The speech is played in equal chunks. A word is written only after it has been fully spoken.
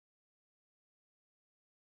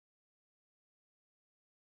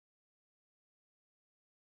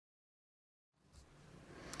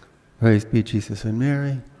Praise be Jesus and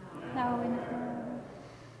Mary. Now and forever.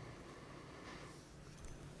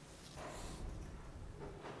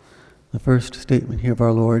 The first statement here of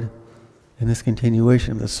our Lord in this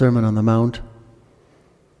continuation of the Sermon on the Mount.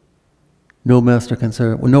 No one can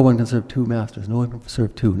serve two masters. No one can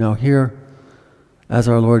serve two. Now here, as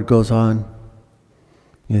our Lord goes on,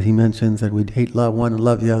 he mentions that we'd hate love one and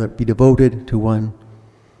love the other, be devoted to one.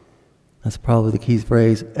 That's probably the key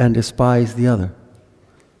phrase, and despise the other.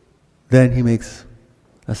 Then he makes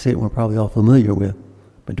a statement we're probably all familiar with,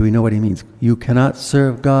 but do we know what he means? You cannot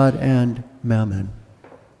serve God and Mammon.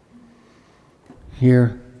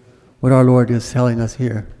 Here, what our Lord is telling us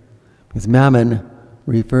here, because Mammon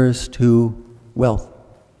refers to wealth,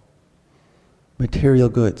 material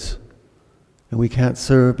goods. And we can't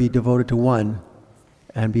be devoted to one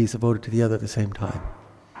and be devoted to the other at the same time.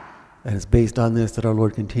 And it's based on this that our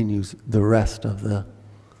Lord continues the rest of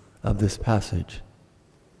this passage.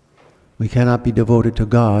 We cannot be devoted to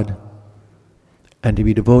God and to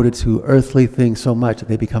be devoted to earthly things so much that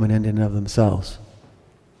they become an end in and of themselves,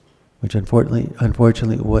 which unfortunately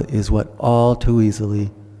is what all too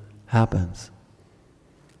easily happens.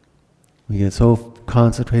 We get so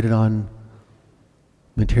concentrated on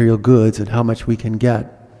material goods and how much we can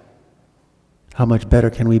get, how much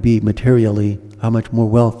better can we be materially, how much more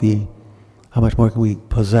wealthy, how much more can we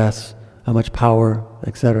possess, how much power,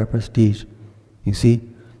 etc., prestige. You see?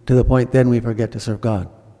 To the point then we forget to serve God.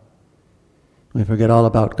 We forget all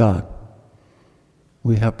about God.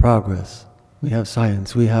 We have progress. We have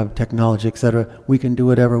science. We have technology, etc. We can do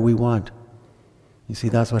whatever we want. You see,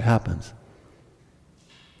 that's what happens.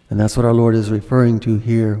 And that's what our Lord is referring to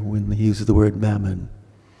here when he uses the word mammon.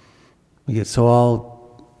 We get so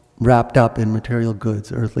all wrapped up in material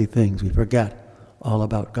goods, earthly things, we forget all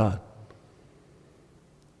about God.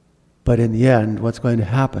 But in the end, what's going to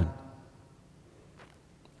happen?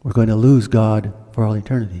 We're going to lose God for all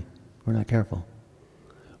eternity. We're not careful.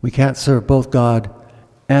 We can't serve both God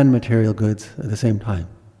and material goods at the same time.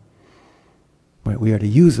 Right? We are to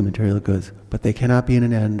use the material goods, but they cannot be in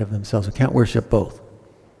an end of themselves. We can't worship both.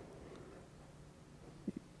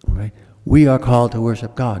 Right? We are called to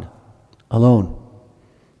worship God alone,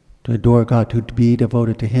 to adore God, to be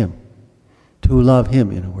devoted to Him, to love Him,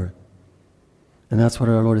 in a word. And that's what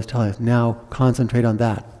our Lord is telling us. Now concentrate on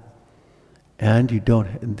that. And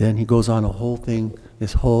then he goes on a whole thing,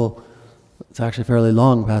 it's actually a fairly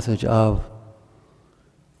long passage of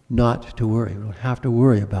not to worry. We don't have to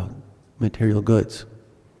worry about material goods.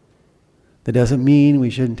 That doesn't mean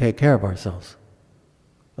we shouldn't take care of ourselves.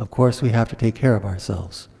 Of course we have to take care of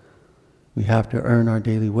ourselves. We have to earn our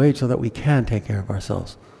daily wage so that we can take care of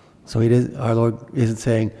ourselves. So our Lord isn't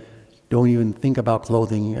saying, don't even think about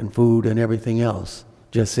clothing and food and everything else.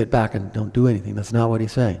 Just sit back and don't do anything. That's not what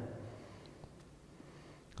he's saying.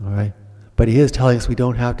 All right? But he is telling us we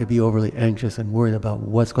don't have to be overly anxious and worried about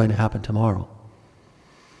what's going to happen tomorrow.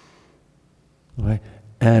 All right?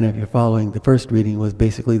 And if you're following, the first reading was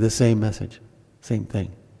basically the same message, same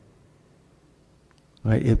thing.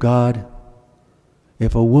 All right?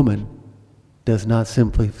 If a woman does not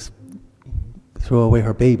simply throw away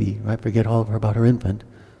her baby, right, forget all about her infant,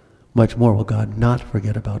 much more will God not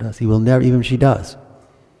forget about us. He will never, even if she does,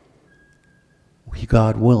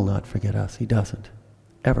 God will not forget us. He doesn't.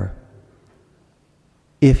 Ever.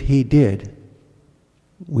 If he did,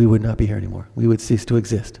 we would not be here anymore. We would cease to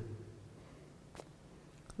exist.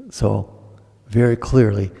 So, very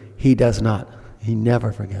clearly, he does not. He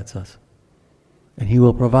never forgets us. And he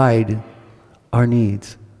will provide our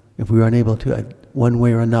needs if we are unable to, one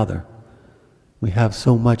way or another. We have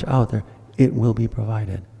so much out there, it will be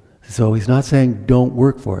provided. So he's not saying don't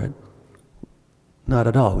work for it. Not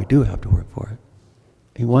at all. We do have to work for it.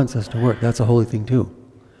 He wants us to work. That's a holy thing too.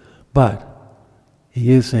 But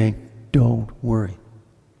he is saying, don't worry.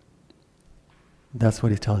 That's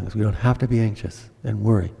what he's telling us. We don't have to be anxious and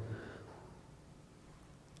worry.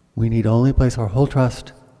 We need only place our whole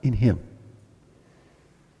trust in him.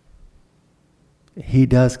 He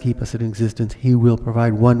does keep us in existence. He will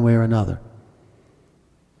provide one way or another.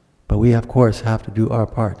 But we, of course, have to do our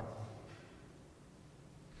part.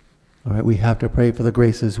 All right, we have to pray for the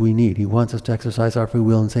graces we need. He wants us to exercise our free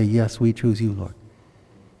will and say, yes, we choose you, Lord.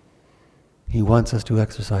 He wants us to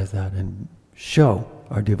exercise that and show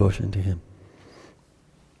our devotion to him.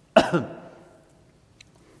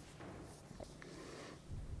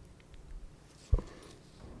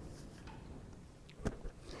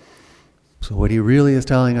 So what he really is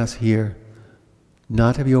telling us here,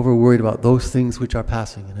 not to be over-worried about those things which are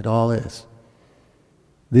passing, and it all is.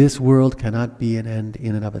 This world cannot be an end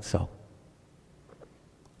in and of itself.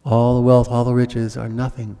 All the wealth, all the riches are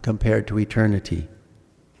nothing compared to eternity.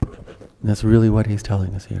 And that's really what he's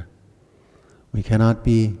telling us here. We cannot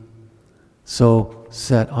be so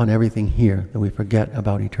set on everything here that we forget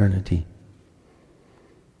about eternity.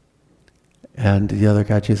 And the other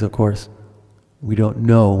catch is, of course, we don't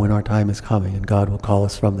know when our time is coming and God will call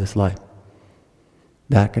us from this life.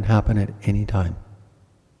 That can happen at any time.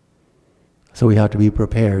 So we have to be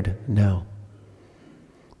prepared now.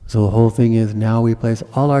 So the whole thing is, now we place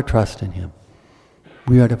all our trust in Him.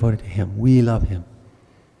 We are devoted to Him. We love Him.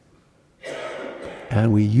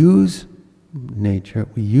 And we use nature,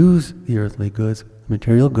 we use the earthly goods,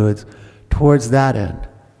 material goods, towards that end.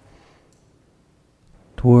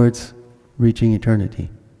 Towards reaching eternity.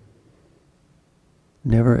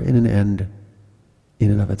 Never in an end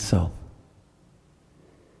in and of itself.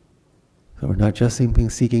 So we're not just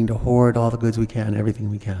seeking to hoard all the goods we can, everything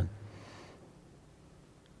we can,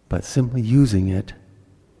 but simply using it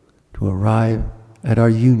to arrive at our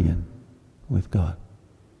union with God,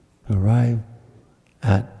 to arrive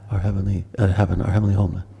at our heavenly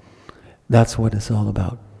homeland. That's what it's all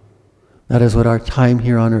about. That is what our time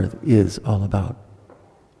here on earth is all about.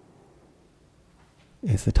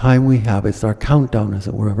 It's the time we have, it's our countdown, as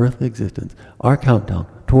it were, of earthly existence, our countdown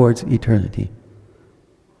towards eternity.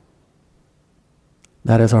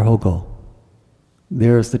 That is our whole goal.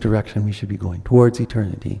 There's the direction we should be going, towards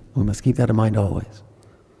eternity. We must keep that in mind always.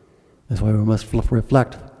 That's why we must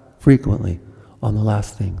reflect frequently on the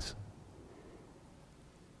last things.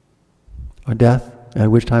 Our death, at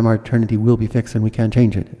which time our eternity will be fixed and we can't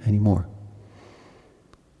change it anymore.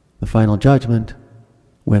 The final judgment,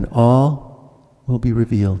 when all will be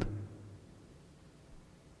revealed.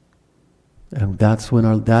 And that's when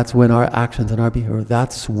our actions and our behavior,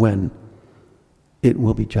 that's when it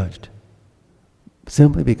will be judged.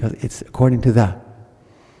 Simply because it's according to that.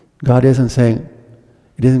 God isn't saying,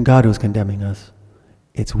 it isn't God who's condemning us.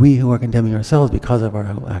 It's we who are condemning ourselves because of our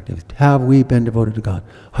activities. Have we been devoted to God?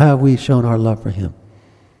 Have we shown our love for Him?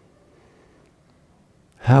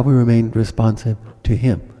 Have we remained responsive to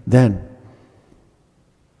Him? Then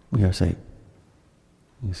we are saved.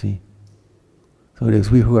 You see? So it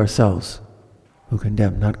is we who ourselves who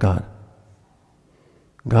condemn, not God.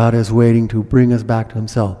 God is waiting to bring us back to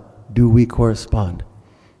Himself. Do we correspond?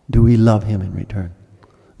 Do we love Him in return?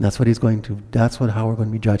 And that's what He's going to, how we're going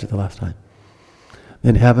to be judged at the last time.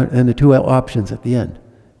 Then heaven, and the two options at the end,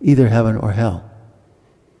 either heaven or hell.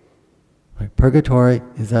 Right? Purgatory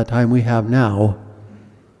is that time we have now,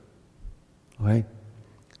 right?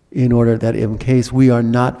 In order that in case we are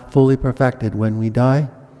not fully perfected when we die,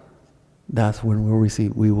 that's when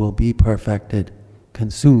we will be perfected,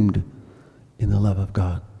 consumed in the love of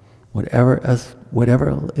God. Whatever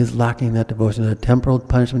is lacking in that devotion, a temporal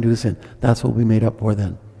punishment due to sin, that's what we made up for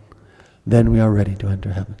then. Then we are ready to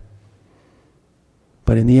enter heaven.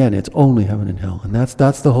 But in the end, it's only heaven and hell, and that's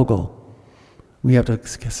the whole goal. We have to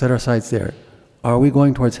set our sights there. Are we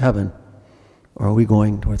going towards heaven, or are we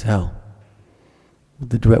going towards hell?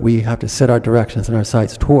 We have to set our directions and our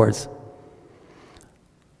sights towards.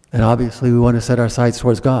 And obviously we want to set our sights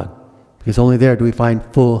towards God, because only there do we find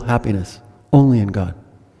full happiness, only in God.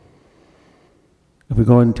 If we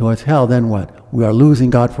go in towards hell, then what? We are losing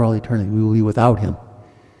God for all eternity. We will be without Him.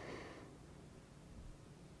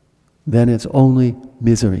 Then it's only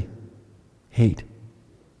misery, hate.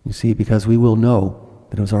 You see, because we will know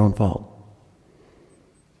that it was our own fault.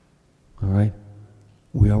 All right?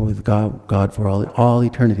 We are with God for all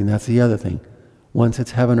eternity, and that's the other thing. Once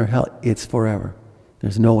it's heaven or hell, it's forever.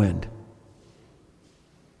 There's no end.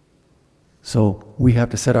 So we have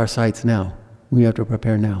to set our sights now. We have to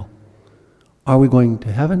prepare now. Are we going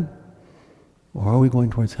to heaven, or are we going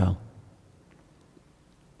towards hell?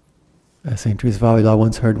 As St. Teresa of Avila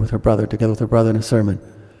once heard together with her brother in a sermon,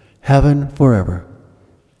 heaven forever,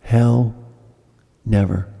 hell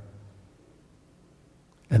never.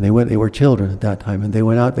 And they were children at that time, and they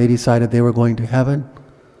went out, they decided they were going to heaven,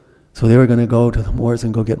 so they were going to go to the moors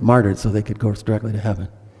and go get martyred so they could go directly to heaven.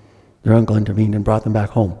 Their uncle intervened and brought them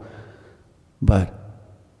back home. But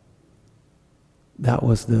that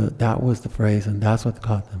was the phrase, and that's what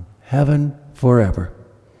caught them. Heaven forever,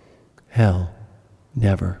 hell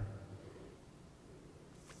never.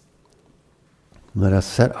 Let us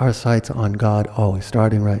set our sights on God always,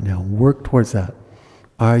 starting right now. Work towards that.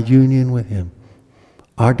 Our union with Him.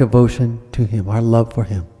 Our devotion to Him. Our love for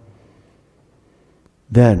Him.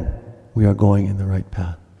 Then we are going in the right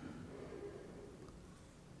path.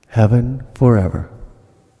 Heaven forever.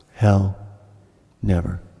 Hell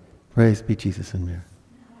never. Praise be Jesus and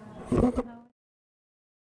Mary.